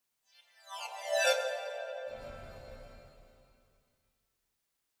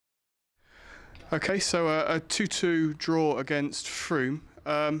Okay, so a 2-2 draw against Frome.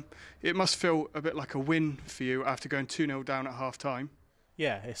 It must feel a bit like a win for you after going 2-0 down at half time.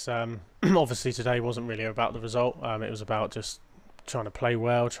 Yeah, it's obviously today wasn't really about the result. It was about just trying to play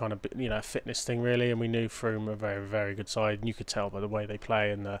well, trying to a fitness thing really. And we knew Frome were a very very good side, and you could tell by the way they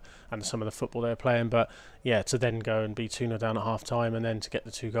play and some of the football they were playing. But yeah, to then go and be 2-0 down at half time and then to get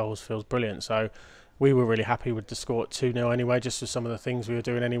the two goals feels brilliant. So we were really happy with the score at 2-0 anyway, just with some of the things we were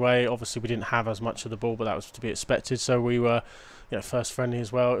doing anyway. Obviously, we didn't have as much of the ball, but that was to be expected. So we were, first friendly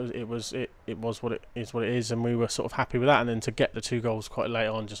as well. It was what it is, and we were sort of happy with that. And then to get the two goals quite late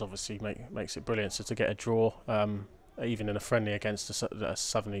on just obviously makes it brilliant. So to get a draw, even in a friendly against a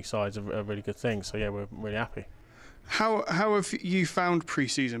Southerny side, is a really good thing. So yeah, we're really happy. How have you found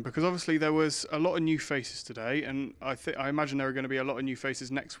pre-season? Because obviously there was a lot of new faces today, and I imagine there are going to be a lot of new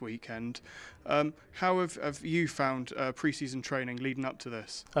faces next weekend. How have you found pre-season training leading up to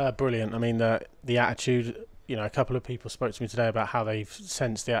this? Brilliant. I mean, the attitude. A couple of people spoke to me today about how they've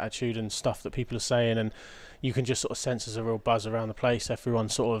sensed the attitude and stuff that people are saying, and you can just sort of sense there's a real buzz around the place. Everyone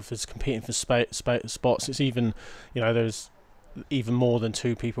sort of is competing for spots. It's even, there's even more than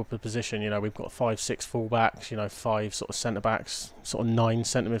two people per position. We've got 5-6 fullbacks, 5 sort of centre backs, sort of 9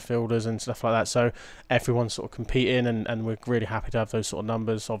 centre midfielders and stuff like that. So everyone's sort of competing, and we're really happy to have those sort of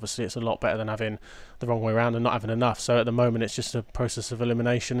numbers. Obviously, it's a lot better than having the wrong way around and not having enough. So at the moment, it's just a process of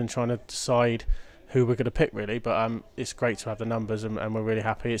elimination and trying to decide who we're going to pick really. But it's great to have the numbers, and we're really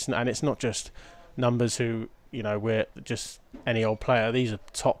happy. It's not just numbers who. We're just any old player. These are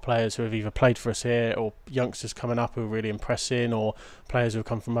top players who have either played for us here or youngsters coming up who are really impressing, or players who have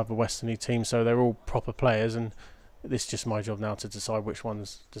come from other Western League teams. So they're all proper players, and it's just my job now to decide which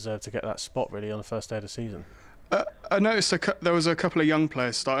ones deserve to get that spot really on the first day of the season. I noticed there was a couple of young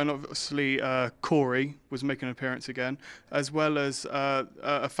players starting. Obviously, Corey was making an appearance again, as well as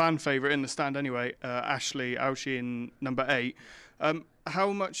a fan favourite in the stand anyway, Ashley Auchi in number 8.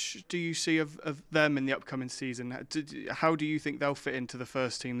 How much do you see of them in the upcoming season? How do you think they'll fit into the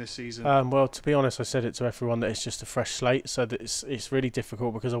first team this season? Well, to be honest, I said it to everyone that it's just a fresh slate, so that it's really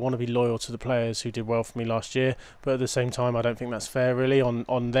difficult because I want to be loyal to the players who did well for me last year, but at the same time, I don't think that's fair really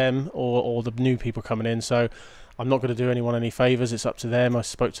on them or the new people coming in. So I'm not going to do anyone any favours. It's up to them. I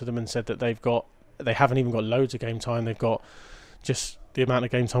spoke to them and said that they haven't even got loads of game time. They've got just the amount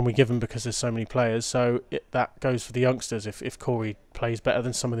of game time we give them because there's so many players. So that goes for the youngsters. If Corey plays better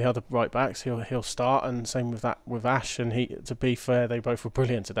than some of the other right backs, he'll start, and same with Ash. And to be fair, they both were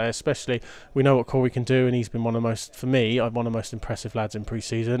brilliant today. Especially we know what Corey can do, and he's been one of the most impressive lads in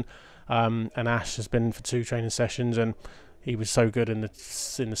pre-season. And Ash has been for 2 training sessions, and he was so good in the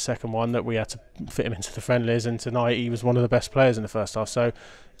second one that we had to fit him into the friendlies, and tonight he was one of the best players in the first half. So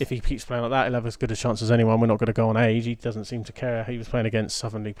if he keeps playing like that, he'll have as good a chance as anyone. We're not going to go on age. He doesn't seem to care. He was playing against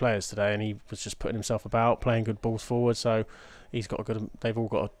Southern League players today, and he was just putting himself about, playing good balls forward. So they've all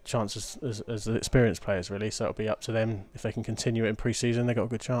got a chance as the experienced players really. So it'll be up to them. If they can continue it in pre-season, they've got a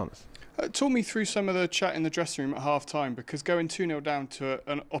good chance. Talk me through some of the chat in the dressing room at half time, because going 2-0 down to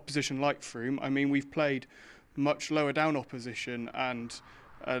an opposition like Frome, I mean, we've played much lower down opposition and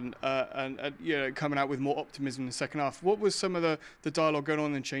coming out with more optimism in the second half. What was some of the dialogue going on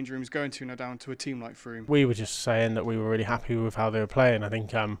in the change rooms going 2-0 down to a team like Frome? We were just saying that we were really happy with how they were playing. I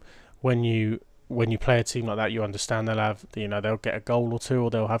think when you play a team like that, you understand they'll get a goal or two, or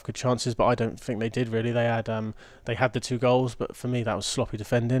they'll have good chances. But I don't think they did really. They had the 2 goals, but for me that was sloppy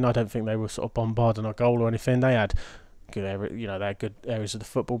defending. I don't think they were sort of bombarding our goal or anything. They had good area, they had good areas of the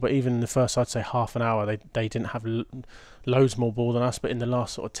football, but even in the first, I'd say half an hour, they didn't have loads more ball than us. But in the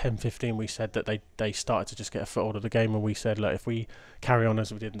last sort of 10-15, we said that they started to just get a foothold of the game, and we said, look, if we carry on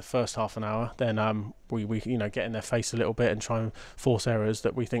as we did in the first half an hour, then we get in their face a little bit and try and force errors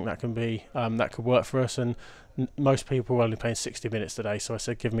that we think that can be that could work for us. And most people were only playing 60 minutes today, so I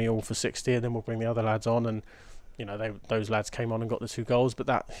said give me all for 60, and then we'll bring the other lads on. And those lads came on and got the 2 goals, but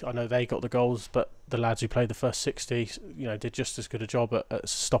I know they got the goals, but the lads who played the first 60, did just as good a job at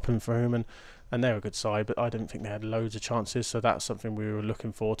stopping Frome, and they're a good side, but I don't think they had loads of chances. So that's something we were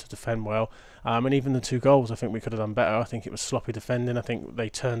looking for, to defend well. And even the 2 goals, I think we could have done better. I think it was sloppy defending. I think they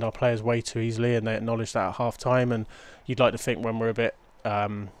turned our players way too easily, and they acknowledged that at half time. And you'd like to think when we're a bit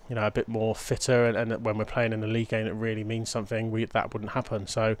a bit more fitter, and when we're playing in a league game that really means something, that wouldn't happen.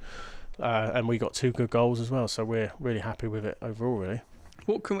 So and we got 2 good goals as well, so we're really happy with it overall really.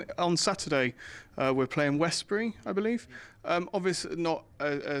 On Saturday, we're playing Westbury, I believe. Obviously not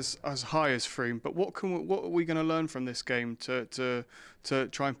as high as Frome, but what are we going to learn from this game to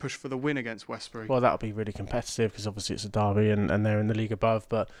try and push for the win against Westbury? Well, that'll be really competitive because obviously it's a derby and they're in the league above,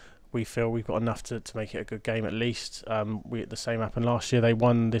 but we feel we've got enough to make it a good game at least. The same happened last year. They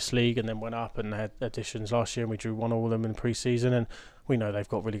won this league and then went up, and they had additions last year, and we drew 1-1 with them in pre-season, and we know they've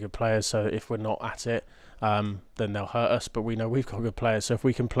got really good players, so if we're not at it, then they'll hurt us, but we know we've got good players, so if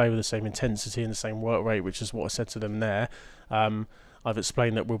we can play with the same intensity and the same work rate, which is what I said to them there, I've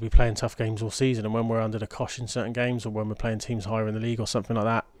explained that we'll be playing tough games all season, and when we're under the cosh in certain games, or when we're playing teams higher in the league or something like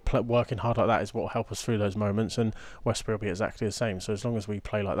that, working hard like that is what will help us through those moments, and Westbury will be exactly the same. So as long as we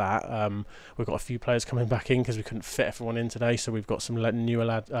play like that, we've got a few players coming back in because we couldn't fit everyone in today, so we've got some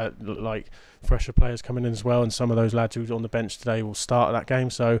newer fresher players coming in as well, and some of those lads who were on the bench today will start at that game,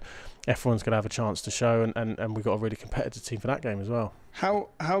 so everyone's going to have a chance to show, and we've got a really competitive team for that game as well.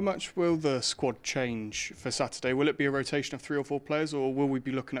 How much will the squad change for Saturday? Will it be a rotation of 3 or 4 players, or will we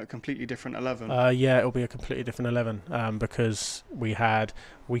be looking at a completely different 11? Yeah, it'll be a completely different 11 because we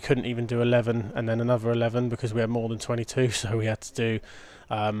couldn't even do 11 and then another 11 because we had more than 22, so we had to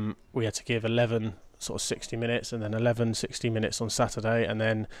give 11 sort of 60 minutes and then 11 60 minutes on Saturday, and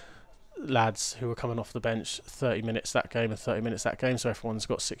then lads who were coming off the bench 30 minutes that game and 30 minutes that game, so everyone's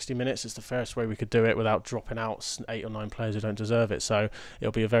got 60 minutes. It's the fairest way we could do it without dropping out 8 or 9 players who don't deserve it, so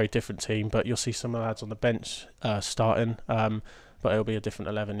it'll be a very different team, but you'll see some of the lads on the bench starting, but it'll be a different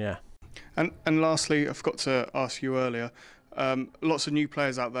 11, yeah. And lastly, I forgot to ask you earlier, lots of new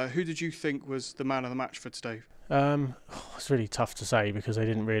players out there. Who did you think was the man of the match for today? It's really tough to say because they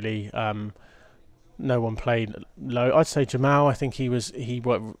didn't really no one played low. I'd say Jamal. I think he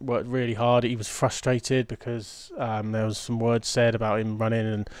worked really hard. He was frustrated because there was some words said about him running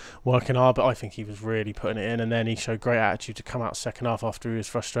and working hard, but I think he was really putting it in, and then he showed great attitude to come out second half after he was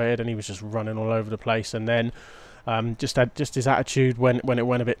frustrated, and he was just running all over the place, and then just his attitude when it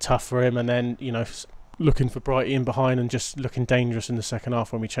went a bit tough for him, and then looking for Brighty in behind and just looking dangerous in the second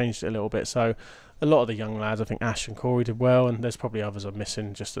half when we changed it a little bit. So a lot of the young lads, I think Ash and Corey did well, and there's probably others I'm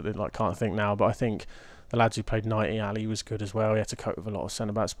missing just that they can't think now, but I think the lads who played 90, Ali was good as well. He had to cope with a lot of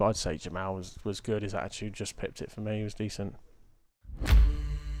centre backs, but I'd say Jamal was good. His attitude just pipped it for me. He was decent.